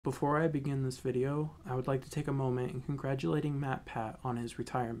Before I begin this video, I would like to take a moment in congratulating MatPat on his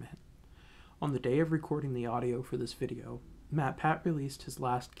retirement. On the day of recording the audio for this video, MatPat released his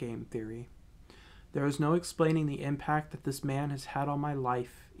last game theory. There is no explaining the impact that this man has had on my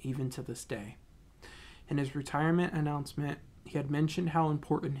life, even to this day. In his retirement announcement, he had mentioned how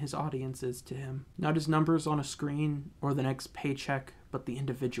important his audience is to him, not his numbers on a screen or the next paycheck, but the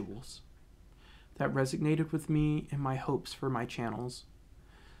individuals. That resonated with me and my hopes for my channels.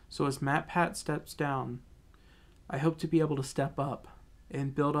 So as MatPat steps down, I hope to be able to step up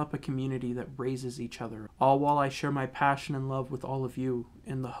and build up a community that raises each other, all while I share my passion and love with all of you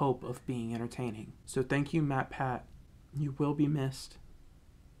in the hope of being entertaining. So thank you, MatPat. You will be missed.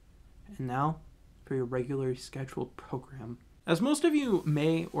 And now, for your regularly scheduled program. As most of you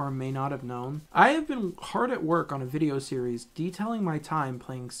may or may not have known, I have been hard at work on a video series detailing my time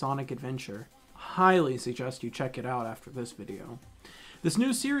playing Sonic Adventure. Highly suggest you check it out after this video. This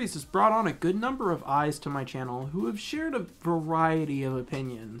new series has brought on a good number of eyes to my channel who have shared a variety of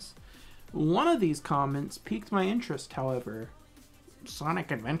opinions. One of these comments piqued my interest, however.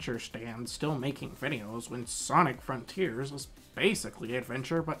 Sonic Adventure stands still making videos when Sonic Frontiers is basically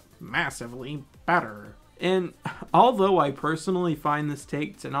adventure but massively better. And although I personally find this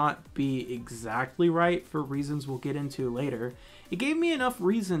take to not be exactly right for reasons we'll get into later, it gave me enough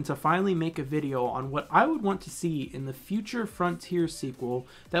reason to finally make a video on what I would want to see in the future Frontier sequel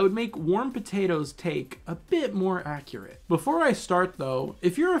that would make Warm Potatoes' take a bit more accurate. Before I start though,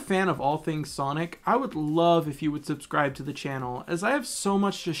 if you're a fan of all things Sonic, I would love if you would subscribe to the channel, as I have so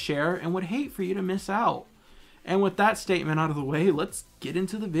much to share and would hate for you to miss out. And with that statement out of the way, let's get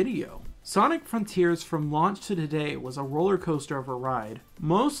into the video. Sonic Frontiers from launch to today was a roller coaster of a ride,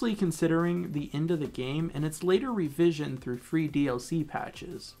 mostly considering the end of the game and its later revision through free DLC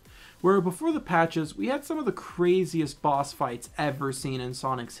patches. Where before the patches, we had some of the craziest boss fights ever seen in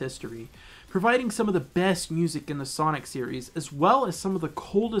Sonic's history, providing some of the best music in the Sonic series, as well as some of the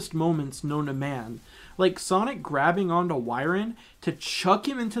coldest moments known to man, like Sonic grabbing onto Wyron to chuck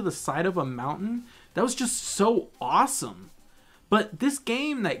him into the side of a mountain. That was just so awesome. But this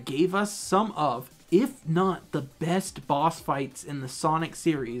game that gave us some of, if not the best boss fights in the Sonic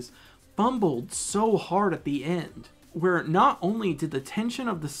series, fumbled so hard at the end, where not only did the tension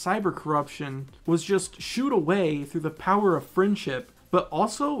of the cyber corruption was just shoot away through the power of friendship, but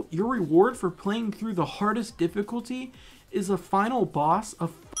also your reward for playing through the hardest difficulty is a final boss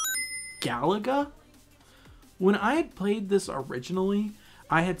of Galaga? When I had played this originally,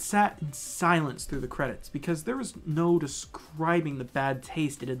 I had sat in silence through the credits because there was no describing the bad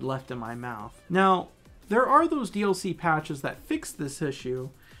taste it had left in my mouth. Now, there are those DLC patches that fix this issue,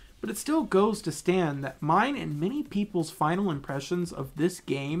 but it still goes to stand that mine and many people's final impressions of this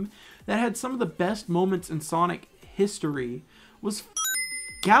game that had some of the best moments in Sonic history was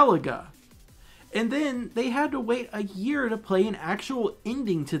Galaga. And then they had to wait a year to play an actual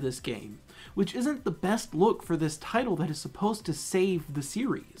ending to this game, which isn't the best look for this title that is supposed to save the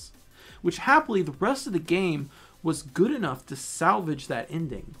series. Which happily, the rest of the game was good enough to salvage that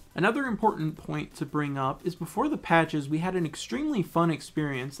ending. Another important point to bring up is before the patches, we had an extremely fun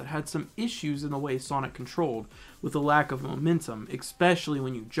experience that had some issues in the way Sonic controlled, with a lack of momentum, especially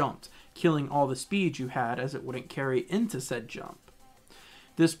when you jumped, killing all the speed you had as it wouldn't carry into said jump.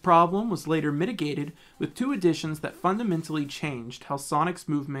 This problem was later mitigated with two additions that fundamentally changed how Sonic's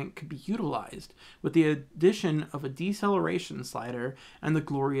movement could be utilized, with the addition of a deceleration slider and the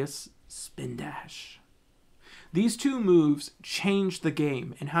glorious spin dash. These two moves changed the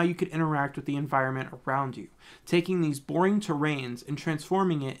game and how you could interact with the environment around you, taking these boring terrains and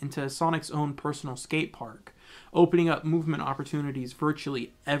transforming it into Sonic's own personal skate park, opening up movement opportunities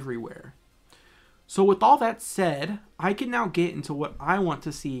virtually everywhere. So with all that said, I can now get into what I want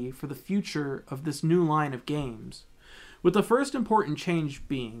to see for the future of this new line of games. With the first important change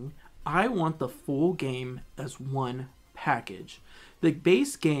being, I want the full game as one package. The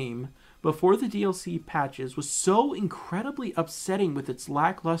base game, before the DLC patches, was so incredibly upsetting with its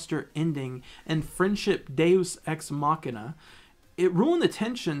lackluster ending and friendship deus ex machina. It ruined the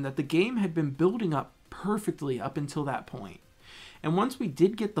tension that the game had been building up perfectly up until that point. And once we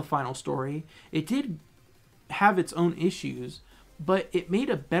did get the final story, it did have its own issues, but it made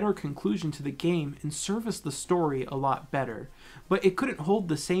a better conclusion to the game and serviced the story a lot better. But it couldn't hold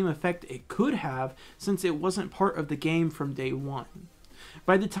the same effect it could have since it wasn't part of the game from day one.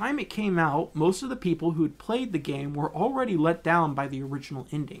 By the time it came out, most of the people who'd played the game were already let down by the original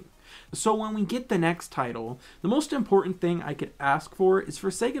ending. So when we get the next title, the most important thing I could ask for is for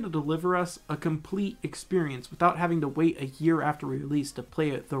Sega to deliver us a complete experience without having to wait a year after release to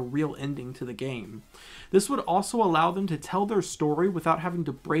play the real ending to the game. This would also allow them to tell their story without having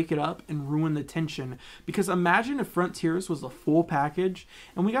to break it up and ruin the tension, because imagine if Frontiers was a full package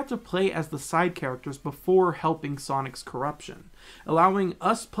and we got to play as the side characters before helping Sonic's corruption, allowing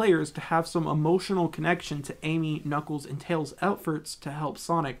us players to have some emotional connection to Amy, Knuckles, and Tails' efforts to help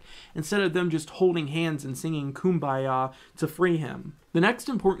Sonic, instead of them just holding hands and singing Kumbaya to free him. The next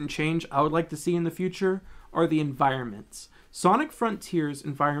important change I would like to see in the future are the environments. Sonic Frontiers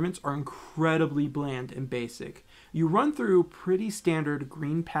environments are incredibly bland and basic. You run through pretty standard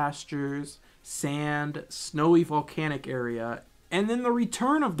green pastures, sand, snowy volcanic area, and then the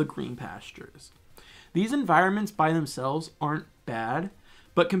return of the green pastures. These environments by themselves aren't bad,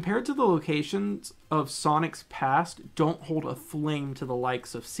 but compared to the locations of Sonic's past, don't hold a flame to the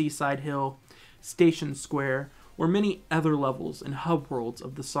likes of Seaside Hill, Station Square, or many other levels and hub worlds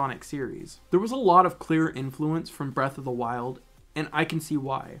of the Sonic series. There was a lot of clear influence from Breath of the Wild, and I can see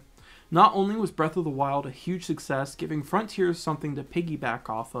why. Not only was Breath of the Wild a huge success, giving Frontiers something to piggyback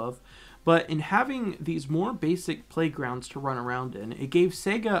off of, but in having these more basic playgrounds to run around in, it gave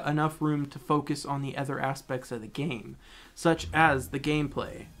Sega enough room to focus on the other aspects of the game, such as the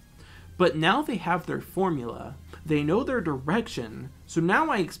gameplay. But now they have their formula, they know their direction, so now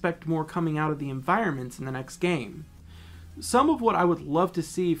I expect more coming out of the environments in the next game. Some of what I would love to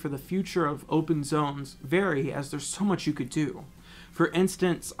see for the future of open zones vary, as there's so much you could do. For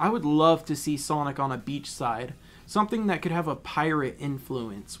instance, I would love to see Sonic on a beachside, something that could have a pirate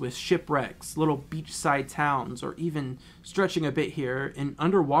influence with shipwrecks, little beachside towns, or even stretching a bit here, an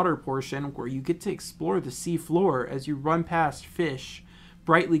underwater portion where you get to explore the sea floor as you run past fish,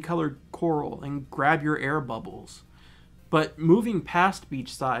 brightly colored coral, and grab your air bubbles. But moving past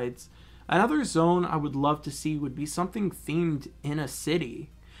beachsides, another zone I would love to see would be something themed in a city.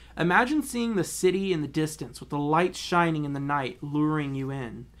 Imagine seeing the city in the distance with the lights shining in the night luring you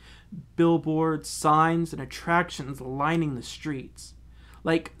in. Billboards, signs, and attractions lining the streets.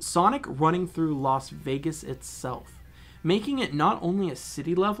 Like Sonic running through Las Vegas itself, making it not only a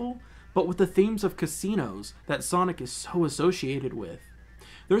city level, but with the themes of casinos that Sonic is so associated with.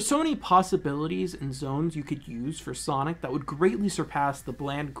 There's so many possibilities and zones you could use for Sonic that would greatly surpass the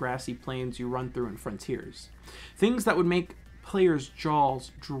bland grassy plains you run through in Frontiers. Things that would make players'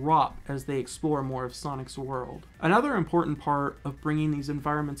 jaws drop as they explore more of Sonic's world. Another important part of bringing these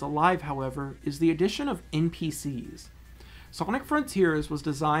environments alive, however, is the addition of NPCs. Sonic Frontiers was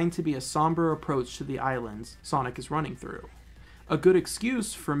designed to be a somber approach to the islands Sonic is running through. A good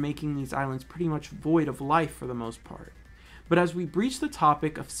excuse for making these islands pretty much void of life for the most part. But as we breach the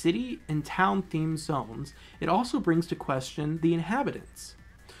topic of city and town themed zones, it also brings to question the inhabitants.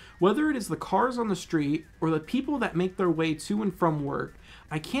 Whether it is the cars on the street or the people that make their way to and from work,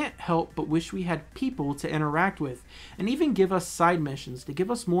 I can't help but wish we had people to interact with, and even give us side missions to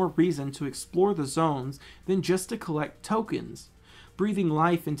give us more reason to explore the zones than just to collect tokens. Breathing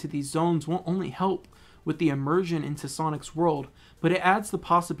life into these zones won't only help with the immersion into Sonic's world, but it adds the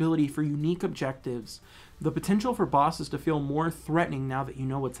possibility for unique objectives, the potential for bosses to feel more threatening now that you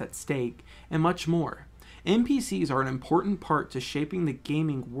know what's at stake, and much more. NPCs are an important part to shaping the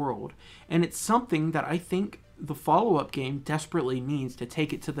gaming world, and it's something that I think the follow-up game desperately needs to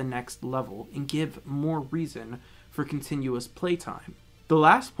take it to the next level and give more reason for continuous playtime. The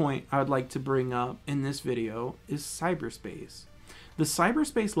last point I would like to bring up in this video is cyberspace. The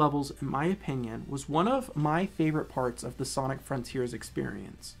cyberspace levels, in my opinion, was one of my favorite parts of the Sonic Frontiers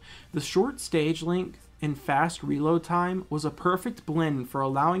experience. The short stage length and fast reload time was a perfect blend for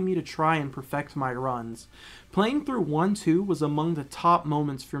allowing me to try and perfect my runs. Playing through 1-2 was among the top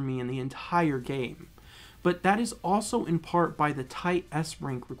moments for me in the entire game, but that is also in part by the tight S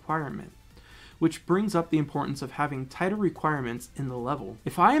rank requirement, which brings up the importance of having tighter requirements in the level.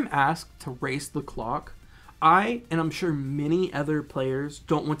 If I am asked to race the clock, I, and I'm sure many other players,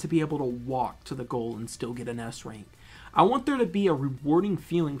 don't want to be able to walk to the goal and still get an S rank. I want there to be a rewarding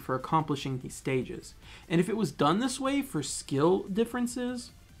feeling for accomplishing these stages, and if it was done this way for skill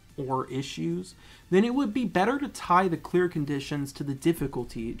differences or issues, then it would be better to tie the clear conditions to the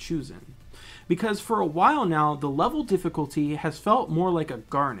difficulty chosen. Because for a while now, the level difficulty has felt more like a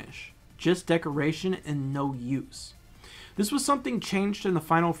garnish, just decoration and no use. This was something changed in the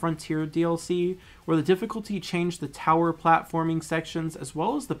Final Frontier DLC, where the difficulty changed the tower platforming sections as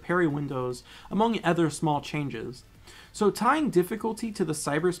well as the parry windows, among other small changes. So tying difficulty to the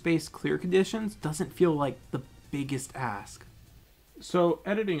cyberspace clear conditions doesn't feel like the biggest ask. So,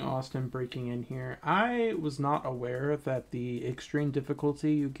 editing Austin breaking in here, I was not aware that the extreme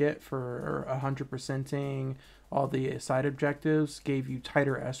difficulty you get for 100%ing all the side objectives gave you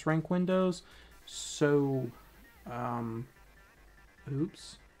tighter S rank windows. So,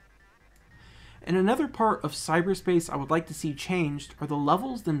 oops. And another part of cyberspace I would like to see changed are the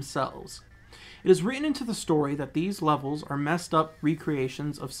levels themselves. It is written into the story that these levels are messed up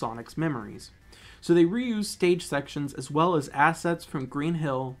recreations of Sonic's memories. So they reuse stage sections as well as assets from Green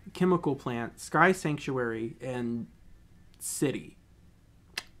Hill, Chemical Plant, Sky Sanctuary, and City.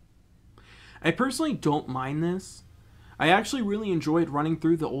 I personally don't mind this. I actually really enjoyed running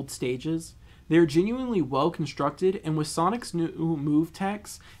through the old stages. They are genuinely well constructed, and with Sonic's new move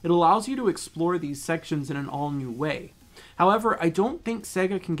techs, it allows you to explore these sections in an all-new way. However, I don't think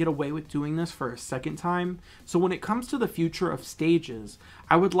Sega can get away with doing this for a second time, so when it comes to the future of stages,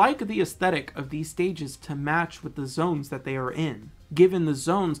 I would like the aesthetic of these stages to match with the zones that they are in, given the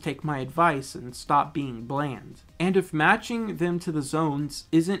zones take my advice and stop being bland. And if matching them to the zones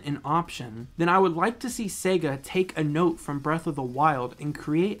isn't an option, then I would like to see Sega take a note from Breath of the Wild and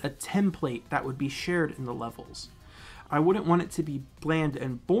create a template that would be shared in the levels. I wouldn't want it to be bland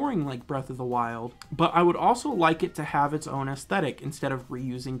and boring like Breath of the Wild, but I would also like it to have its own aesthetic instead of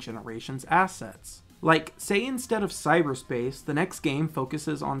reusing Generations assets. Like, say instead of cyberspace, the next game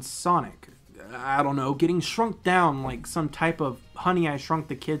focuses on Sonic. I don't know, getting shrunk down like some type of Honey, I Shrunk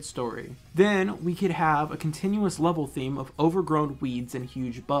the Kid story. Then we could have a continuous level theme of overgrown weeds and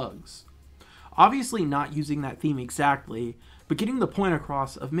huge bugs. Obviously not using that theme exactly, but getting the point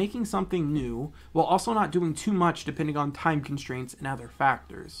across of making something new while also not doing too much depending on time constraints and other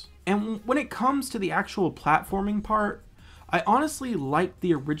factors. And when it comes to the actual platforming part, I honestly liked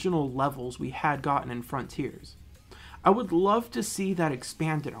the original levels we had gotten in Frontiers. I would love to see that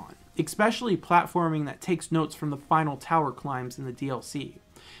expanded on, especially platforming that takes notes from the final tower climbs in the DLC.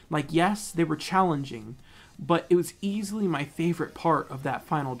 Like, yes, they were challenging, but it was easily my favorite part of that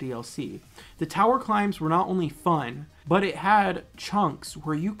final DLC. The tower climbs were not only fun, but it had chunks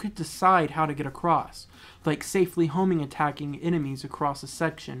where you could decide how to get across, like safely homing attacking enemies across a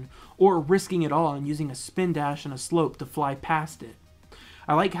section, or risking it all and using a spin dash and a slope to fly past it.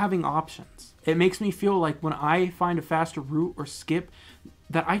 I like having options. It makes me feel like when I find a faster route or skip,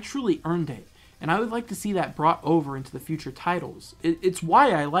 that I truly earned it. And I would like to see that brought over into the future titles. It's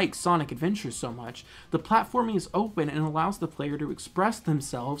why I like Sonic Adventures so much. The platforming is open and allows the player to express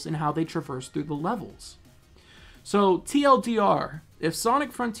themselves in how they traverse through the levels. So, TLDR, if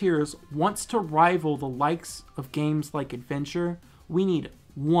Sonic Frontiers wants to rival the likes of games like Adventure, we need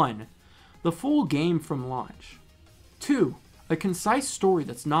 1. The full game from launch. 2. A concise story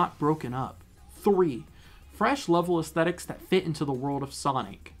that's not broken up. 3. Fresh level aesthetics that fit into the world of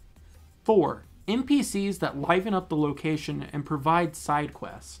Sonic. 4. NPCs that liven up the location and provide side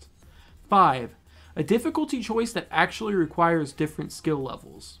quests. 5. A difficulty choice that actually requires different skill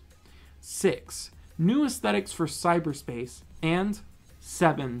levels. 6. New aesthetics for cyberspace. And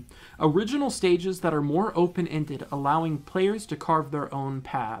 7. Original stages that are more open-ended, allowing players to carve their own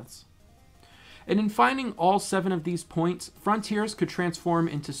paths. And in finding all 7 of these points, Frontiers could transform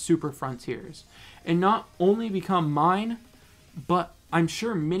into Super Frontiers, and not only become mine, but I'm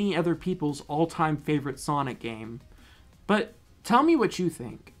sure many other people's all-time favorite Sonic game. But tell me what you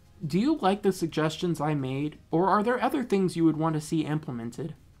think. Do you like the suggestions I made, or are there other things you would want to see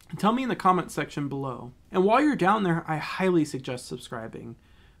implemented? Tell me in the comment section below. And while you're down there, I highly suggest subscribing.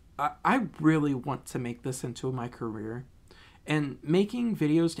 I really want to make this into my career, and making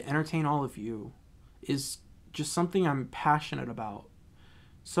videos to entertain all of you is just something I'm passionate about.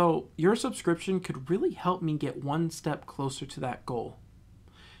 So your subscription could really help me get one step closer to that goal.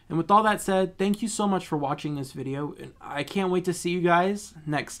 And with all that said, thank you so much for watching this video, and I can't wait to see you guys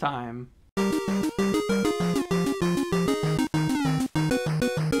next time.